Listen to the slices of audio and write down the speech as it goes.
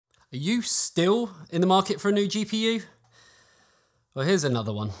Are you still in the market for a new GPU? Well, here's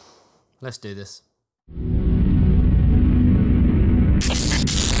another one. Let's do this.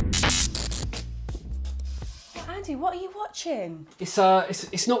 Andy, what are you watching? It's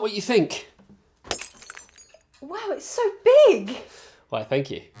not what you think. Wow, it's so big. Why, thank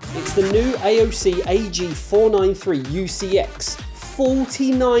you. It's the new AOC AG493 UCX.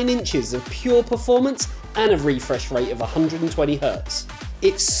 49 inches of pure performance and a refresh rate of 120 Hz.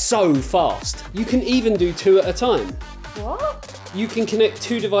 It's so fast. You can even do 2 at a time. What? You can connect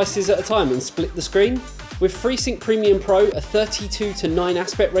 2 devices at a time and split the screen. With FreeSync Premium Pro, a 32:9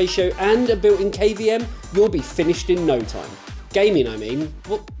 aspect ratio and a built-in KVM, you'll be finished in no time. Gaming, I mean.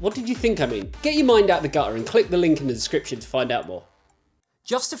 What did you think I mean? Get your mind out the gutter and click the link in the description to find out more.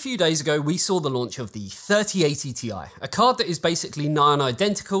 Just a few days ago, we saw the launch of the 3080 Ti, a card that is basically nigh on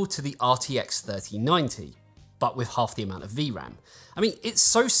identical to the RTX 3090, but with half the amount of VRAM. I mean, it's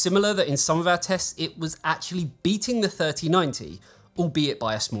so similar that in some of our tests, it was actually beating the 3090, albeit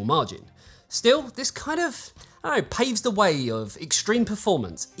by a small margin. Still, this kind of, I don't know, paves the way of extreme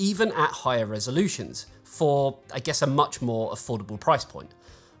performance, even at higher resolutions, for, I guess, a much more affordable price point.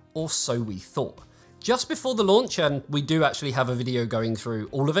 Or so we thought. Just before the launch, and we do actually have a video going through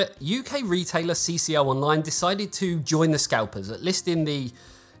all of it, UK retailer CCL Online decided to join the scalpers at listing the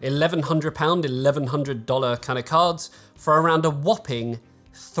 £1,100, $1,100 kind of cards for around a whopping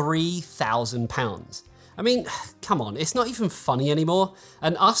 £3,000. I mean, come on, it's not even funny anymore.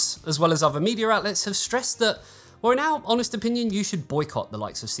 And us, as well as other media outlets, have stressed that, well, in our honest opinion, you should boycott the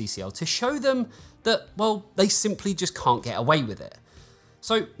likes of CCL to show them that, well, they simply just can't get away with it.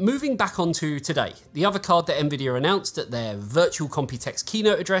 So moving back onto today, the other card that Nvidia announced at their virtual Computex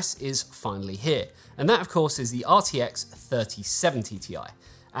keynote address is finally here. And that, of course, is the RTX 3070 Ti.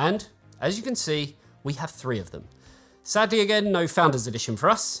 And as you can see, we have 3 of them. Sadly, again, no Founders Edition for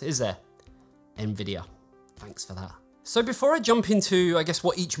us, is there? Nvidia. Thanks for that. So before I jump into, I guess,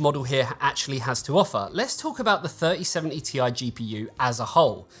 what each model here actually has to offer, let's talk about the 3070 Ti GPU as a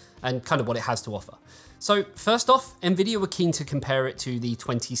whole and kind of what it has to offer. So first off, Nvidia were keen to compare it to the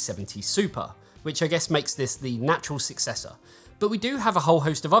 2070 Super, which I guess makes this the natural successor. But we do have a whole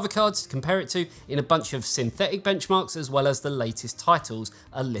host of other cards to compare it to in a bunch of synthetic benchmarks, as well as the latest titles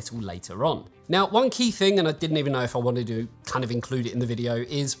a little later on. Now, one key thing, and I didn't even know if I wanted to kind of include it in the video,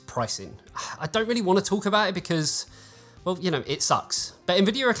 is pricing. I don't really want to talk about it because, well, you know, it sucks. But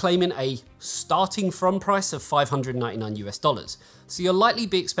Nvidia are claiming a starting from price of $599 US. So you'll likely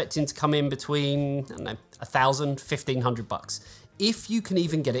be expecting to come in between, I don't know, $1,000, $1,500, if you can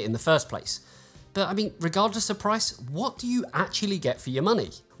even get it in the first place. But I mean, regardless of price, what do you actually get for your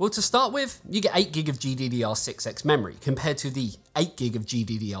money? Well, to start with, you get 8GB of GDDR6X memory compared to the 8GB of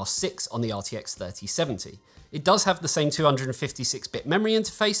GDDR6 on the RTX 3070. It does have the same 256-bit memory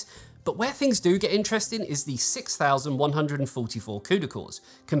interface, but where things do get interesting is the 6,144 CUDA cores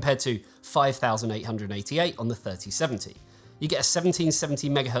compared to 5,888 on the 3070. You get a 1770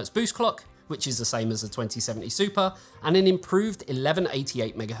 MHz boost clock, which is the same as the 2070 Super, and an improved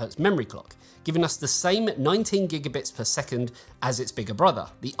 1188 MHz memory clock, giving us the same 19 gigabits per second as its bigger brother,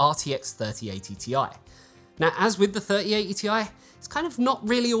 the RTX 3080 Ti. Now, as with the 3080 Ti, it's kind of not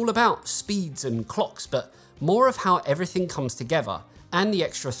really all about speeds and clocks, but more of how everything comes together and the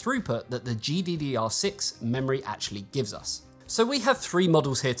extra throughput that the GDDR6 memory actually gives us. So we have 3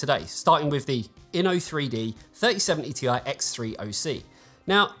 models here today, starting with the Inno3D 3070 Ti X3 OC.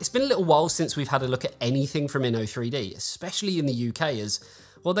 Now, it's been a little while since we've had a look at anything from Inno3D, especially in the UK, as,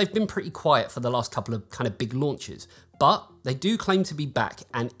 well, they've been pretty quiet for the last couple of kind of big launches, but they do claim to be back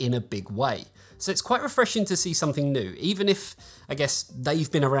and in a big way. So it's quite refreshing to see something new, even if, I guess,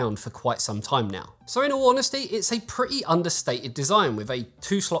 they've been around for quite some time now. So in all honesty, it's a pretty understated design with a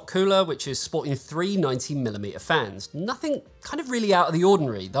 2-slot cooler, which is sporting 3 90mm fans. Nothing kind of really out of the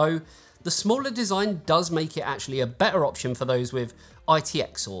ordinary, though the smaller design does make it actually a better option for those with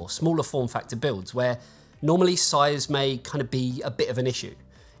ITX or smaller form factor builds, where normally size may kind of be a bit of an issue.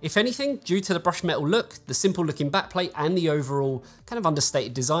 If anything, due to the brushed metal look, the simple looking backplate and the overall kind of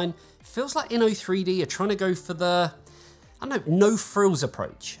understated design, it feels like Inno3D are trying to go for the, I don't know, no frills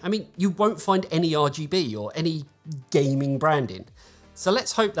approach. I mean, you won't find any RGB or any gaming branding. So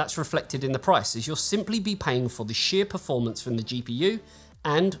let's hope that's reflected in the price, as you'll simply be paying for the sheer performance from the GPU,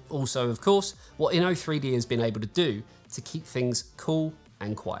 and also, of course, what Inno3D has been able to do to keep things cool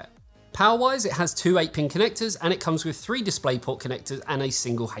and quiet. Power-wise, it has 2 8-pin connectors, and it comes with 3 DisplayPort connectors and a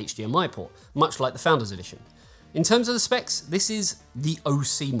single HDMI port, much like the Founders Edition. In terms of the specs, this is the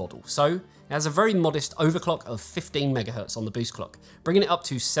OC model, so it has a very modest overclock of 15 MHz on the boost clock, bringing it up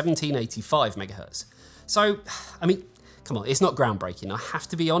to 1785 MHz. So, I mean, come on, it's not groundbreaking, I have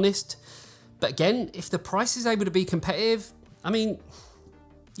to be honest. But again, if the price is able to be competitive, I mean,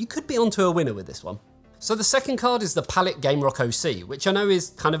 you could be onto a winner with this one. So the second card is the Palette GameRock OC, which I know is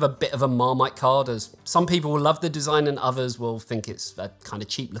kind of a bit of a Marmite card, as some people will love the design and others will think it's a kind of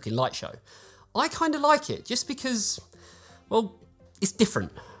cheap looking light show. I kind of like it just because, well, it's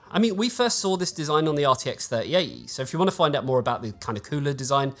different. I mean, we first saw this design on the RTX 3080, so if you want to find out more about the kind of cooler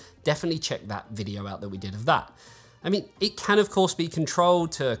design, definitely check that video out that we did of that. I mean, it can of course be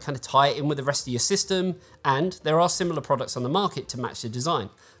controlled to kind of tie it in with the rest of your system, and there are similar products on the market to match the design,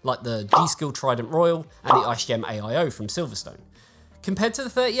 like the G-Skill Trident Royal and the IceGem AIO from Silverstone. Compared to the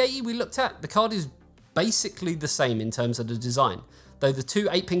 3080 we looked at, the card is basically the same in terms of the design, though the two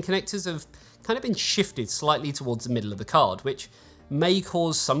 8-pin connectors have kind of been shifted slightly towards the middle of the card, which may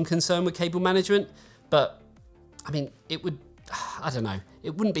cause some concern with cable management, but I mean, it would, I don't know,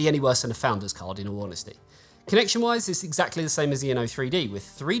 it wouldn't be any worse than a Founders card in all honesty. Connection-wise, it's exactly the same as the Inno3D with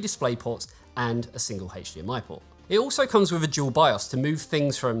 3 display ports and a single HDMI port. It also comes with a dual BIOS to move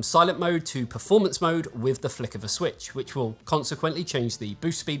things from silent mode to performance mode with the flick of a switch, which will consequently change the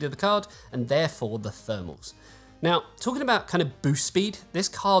boost speed of the card and therefore the thermals. Now, talking about kind of boost speed, this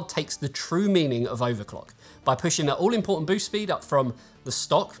card takes the true meaning of overclock by pushing that all-important boost speed up from the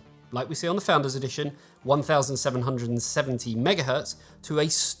stock, like we see on the Founders Edition, 1770 MHz to a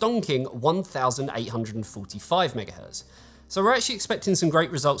stonking 1845 MHz. So we're actually expecting some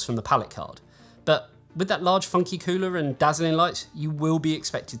great results from the Palette card. But with that large funky cooler and dazzling lights, you will be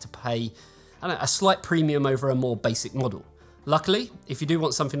expected to pay, I don't know, a slight premium over a more basic model. Luckily, if you do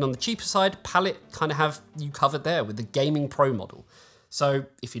want something on the cheaper side, Palette kind of have you covered there with the Gaming Pro model. So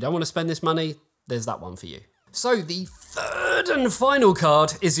if you don't want to spend this money, there's that one for you. So the third and final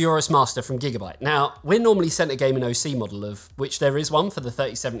card is the Aorus Master from Gigabyte. Now, we're normally sent a gaming OC model, of which there is one for the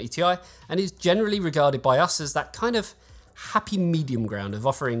 3070 Ti, and is generally regarded by us as that kind of happy medium ground of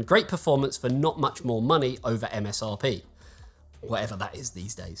offering great performance for not much more money over MSRP, whatever that is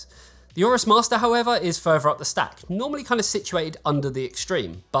these days. The Aorus Master, however, is further up the stack, normally kind of situated under the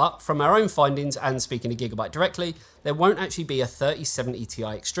Extreme, but from our own findings and speaking to Gigabyte directly, there won't actually be a 3070 Ti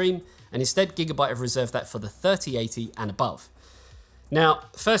Extreme, and instead Gigabyte have reserved that for the 3080 and above. Now,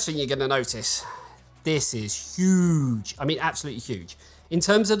 first thing you're going to notice, this is huge. I mean, absolutely huge. In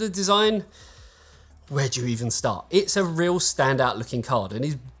terms of the design, where do you even start? It's a real standout looking card and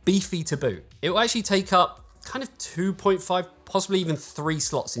is beefy to boot. It will actually take up kind of 2.5, possibly even 3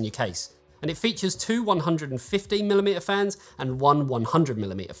 slots in your case. And it features 2 115mm fans and 1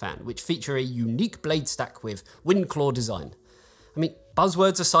 100mm fan, which feature a unique blade stack with wind claw design. I mean,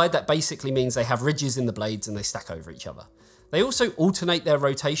 buzzwords aside, that basically means they have ridges in the blades and they stack over each other. They also alternate their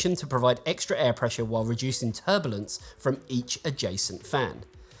rotation to provide extra air pressure while reducing turbulence from each adjacent fan.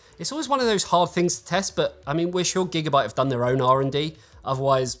 It's always one of those hard things to test, but I mean, we're sure Gigabyte have done their own R&D,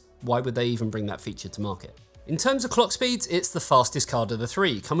 otherwise why would they even bring that feature to market? In terms of clock speeds, it's the fastest card of the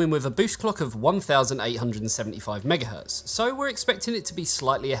 3, coming with a boost clock of 1875 MHz, so we're expecting it to be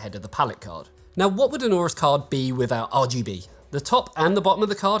slightly ahead of the Palette card. Now, what would an Aorus card be without RGB? The top and the bottom of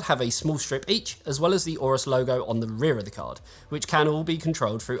the card have a small strip each, as well as the Aorus logo on the rear of the card, which can all be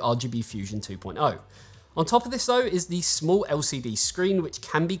controlled through RGB Fusion 2.0. On top of this though is the small LCD screen, which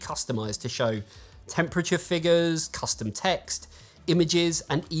can be customized to show temperature figures, custom text, images,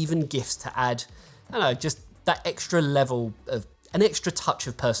 and even GIFs to add, I don't know, just that extra level of, an extra touch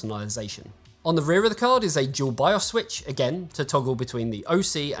of personalization. On the rear of the card is a dual BIOS switch, again, to toggle between the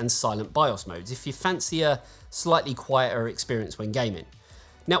OC and silent BIOS modes if you fancy a slightly quieter experience when gaming.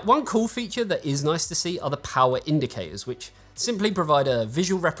 Now, one cool feature that is nice to see are the power indicators, which simply provide a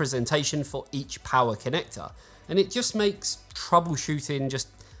visual representation for each power connector, and it just makes troubleshooting just,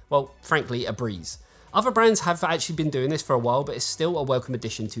 well, frankly, a breeze. Other brands have actually been doing this for a while, but it's still a welcome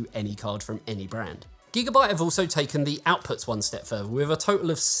addition to any card from any brand. Gigabyte have also taken the outputs one step further with a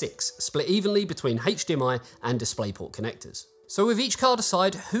total of 6, split evenly between HDMI and DisplayPort connectors. So with each card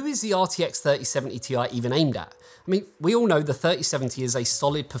aside, who is the RTX 3070 Ti even aimed at? I mean, we all know the 3070 is a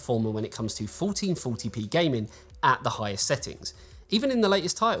solid performer when it comes to 1440p gaming at the highest settings, even in the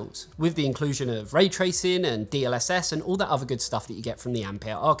latest titles, with the inclusion of ray tracing and DLSS and all that other good stuff that you get from the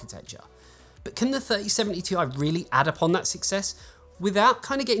Ampere architecture. But can the 3070 Ti really add upon that success without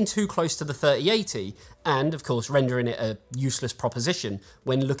kind of getting too close to the 3080 and of course rendering it a useless proposition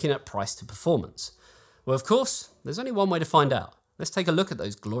when looking at price to performance? Well, of course, there's only one way to find out. Let's take a look at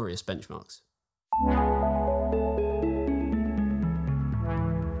those glorious benchmarks.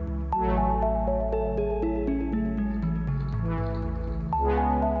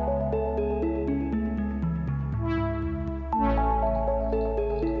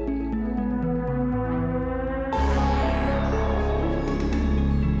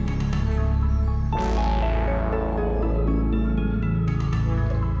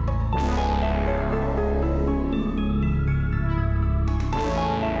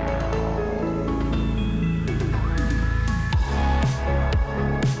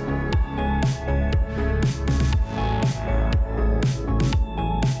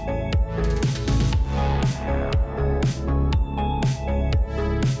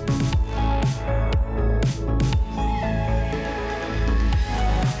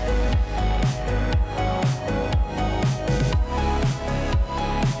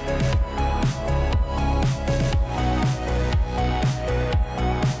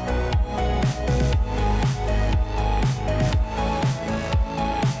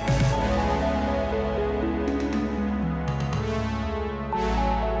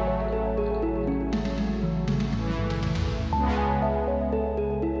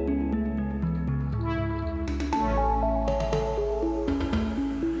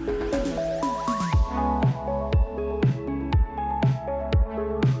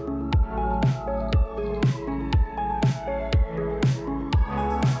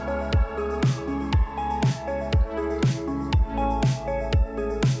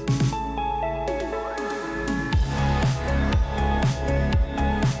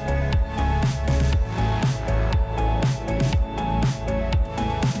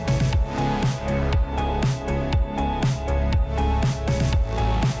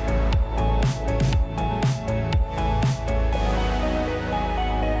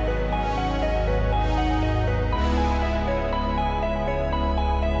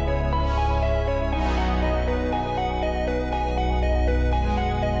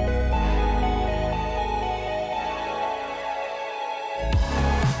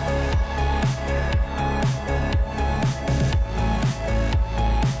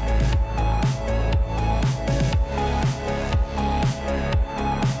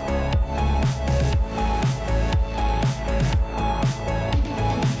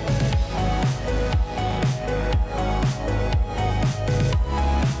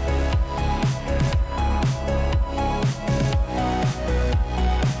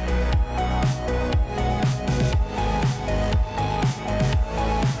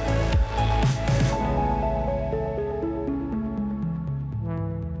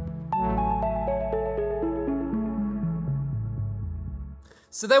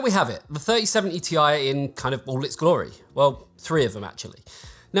 So there we have it, the 3070 Ti in kind of all its glory. Well, 3 of them actually.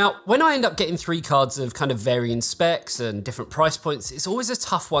 Now, when I end up getting 3 cards of kind of varying specs and different price points, it's always a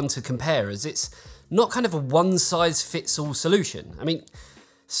tough one to compare as it's not kind of a one-size-fits-all solution. I mean,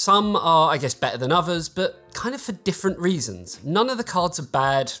 some are, I guess, better than others, but kind of for different reasons. None of the cards are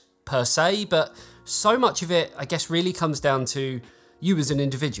bad per se, but so much of it, I guess, really comes down to you as an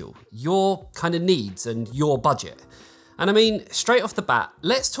individual, your kind of needs and your budget. And I mean, straight off the bat,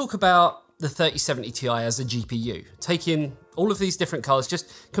 let's talk about the 3070 Ti as a GPU, taking all of these different cards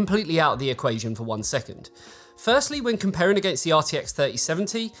just completely out of the equation for 1 second. Firstly, when comparing against the RTX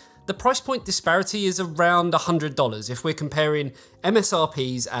 3070, the price point disparity is around $100 if we're comparing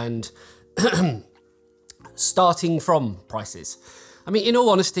MSRPs and starting from prices. I mean, in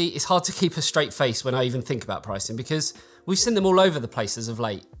all honesty, it's hard to keep a straight face when I even think about pricing because we've seen them all over the place as of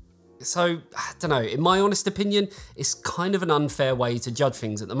late. So, I don't know, in my honest opinion, it's kind of an unfair way to judge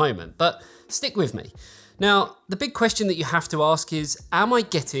things at the moment, but stick with me. Now, the big question that you have to ask is, am I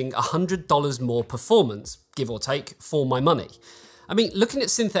getting $100 more performance, give or take, for my money? I mean, looking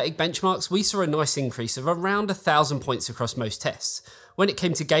at synthetic benchmarks, we saw a nice increase of around 1,000 points across most tests. When it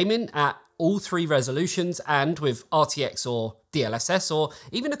came to gaming, at all 3 resolutions and with RTX or DLSS or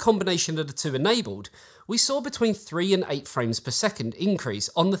even a combination of the 2 enabled, we saw between 3 and 8 frames per second increase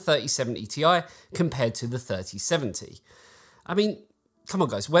on the 3070 Ti compared to the 3070. I mean, come on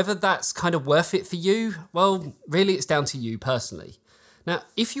guys, whether that's kind of worth it for you, well, really it's down to you personally. Now,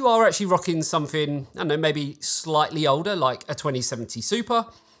 if you are actually rocking something, I don't know, maybe slightly older, like a 2070 Super,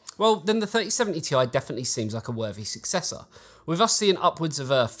 well, then the 3070 Ti definitely seems like a worthy successor, with us seeing upwards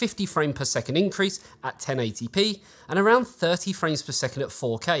of a 50 frame per second increase at 1080p and around 30 frames per second at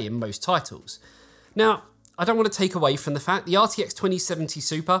 4K in most titles. Now, I don't want to take away from the fact the RTX 2070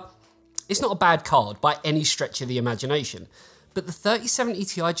 Super, it's not a bad card by any stretch of the imagination, but the 3070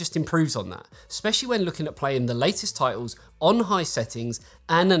 Ti just improves on that, especially when looking at playing the latest titles on high settings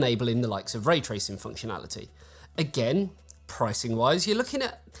and enabling the likes of ray tracing functionality. Again, pricing wise, you're looking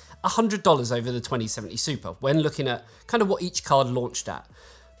at $100 over the 2070 Super when looking at kind of what each card launched at.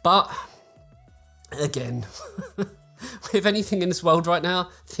 But again, with anything in this world right now,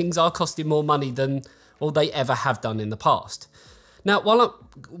 things are costing more money than, well, they ever have done in the past. Now,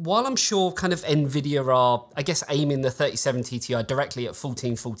 while I'm sure kind of Nvidia are, I guess, aiming the 3070 Ti directly at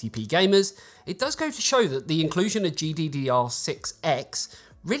 1440p gamers, it does go to show that the inclusion of GDDR6X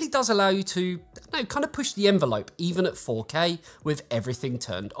really does allow you to, kind of push the envelope even at 4K with everything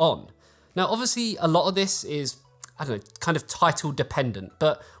turned on. Now, obviously, a lot of this is, I don't know, kind of title dependent,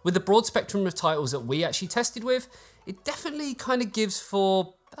 but with the broad spectrum of titles that we actually tested with, it definitely kind of gives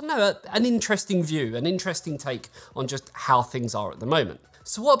for, I don't know, an interesting view, an interesting take on just how things are at the moment.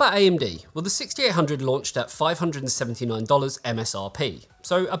 So what about AMD? Well, the 6800 launched at $579 MSRP,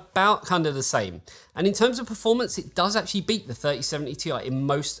 so about kind of the same. And in terms of performance, it does actually beat the 3070 Ti in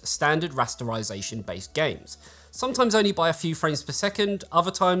most standard rasterization based games. Sometimes only by a few frames per second,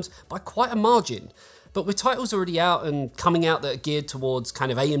 other times by quite a margin. But with titles already out and coming out that are geared towards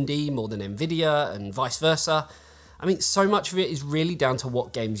kind of AMD more than Nvidia and vice versa, I mean, so much of it is really down to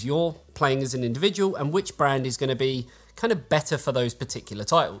what games you're playing as an individual and which brand is going to be kind of better for those particular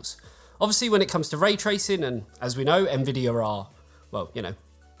titles. Obviously, when it comes to ray tracing, and as we know, Nvidia are, well,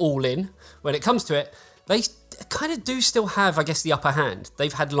 all in when it comes to it, they kind of do still have, I guess, the upper hand.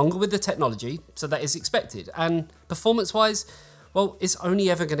 They've had longer with the technology, so that is expected. And performance-wise, well, it's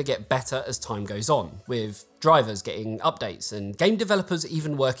only ever going to get better as time goes on, with drivers getting updates and game developers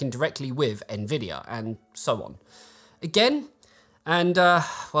even working directly with Nvidia and so on. Again, and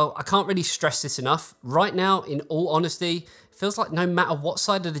well, I can't really stress this enough, right now, in all honesty, it feels like no matter what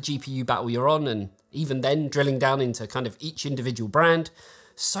side of the GPU battle you're on, and even then drilling down into kind of each individual brand,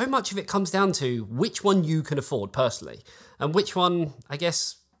 so much of it comes down to which one you can afford personally, and which one, I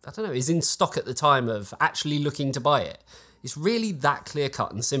guess, I don't know, is in stock at the time of actually looking to buy it. It's really that clear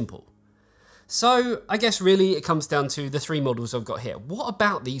cut and simple. So I guess really it comes down to the 3 models I've got here. What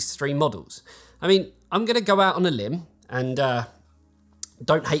about these 3 models? I mean, I'm going to go out on a limb and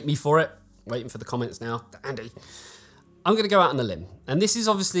don't hate me for it. Waiting for the comments now. Andy. I'm going to go out on a limb. And this is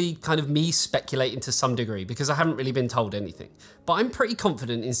obviously kind of me speculating to some degree because I haven't really been told anything. But I'm pretty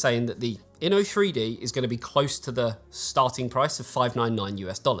confident in saying that the Inno 3D is going to be close to the starting price of $599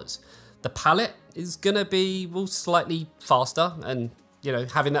 US. The palette is going to be, well, slightly faster and,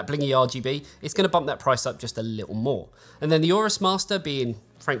 having that blingy RGB, it's going to bump that price up just a little more. And then the Aorus Master being,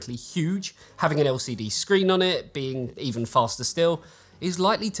 frankly, huge, having an LCD screen on it, being even faster still, is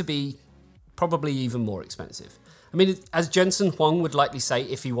likely to be probably even more expensive. I mean, as Jensen Huang would likely say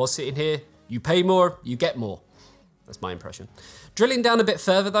if he was sitting here, you pay more, you get more. That's my impression. Drilling down a bit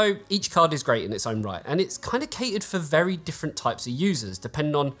further though, each card is great in its own right, and it's kind of catered for very different types of users,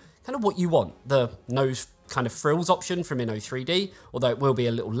 depending on kind of what you want. The nose kind of frills option from Inno3D, although it will be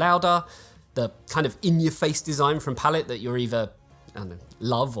a little louder. The kind of in-your-face design from Palette that you're either, I don't know,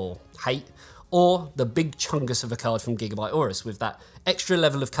 love or hate, or the big chungus of a card from Gigabyte Aorus with that extra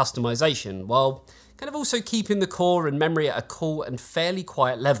level of customization, while kind of also keeping the core and memory at a cool and fairly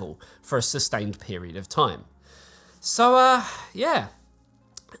quiet level for a sustained period of time. So, yeah,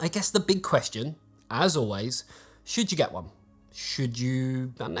 I guess the big question, as always, should you get one? Should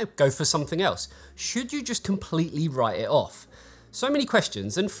you, I don't know, go for something else? Should you just completely write it off? So many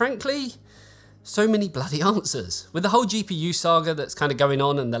questions, and frankly, so many bloody answers. With the whole GPU saga that's kind of going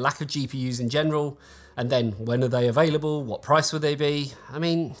on and the lack of GPUs in general, and then when are they available? What price would they be? I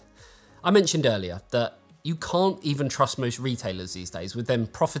mean, I mentioned earlier that you can't even trust most retailers these days with them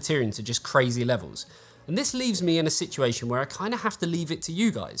profiteering to just crazy levels. And this leaves me in a situation where I kind of have to leave it to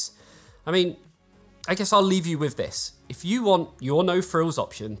you guys. I mean, I guess I'll leave you with this. If you want your no frills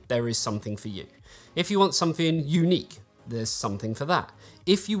option, there is something for you. If you want something unique, there's something for that.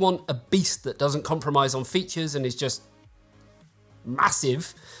 If you want a beast that doesn't compromise on features and is just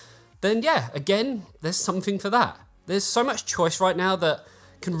massive, then yeah, again, there's something for that. There's so much choice right now that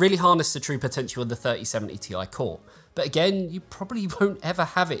can really harness the true potential of the 3070 Ti core. But again, you probably won't ever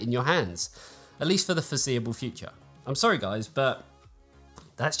have it in your hands, at least for the foreseeable future. I'm sorry guys, but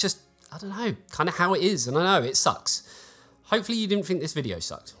that's just, I don't know, kind of how it is, and I know it sucks. Hopefully you didn't think this video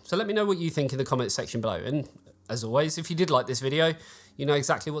sucked. So let me know what you think in the comments section below. And as always, if you did like this video, you know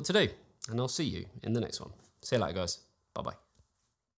exactly what to do. And I'll see you in the next one. See you later guys. Bye bye.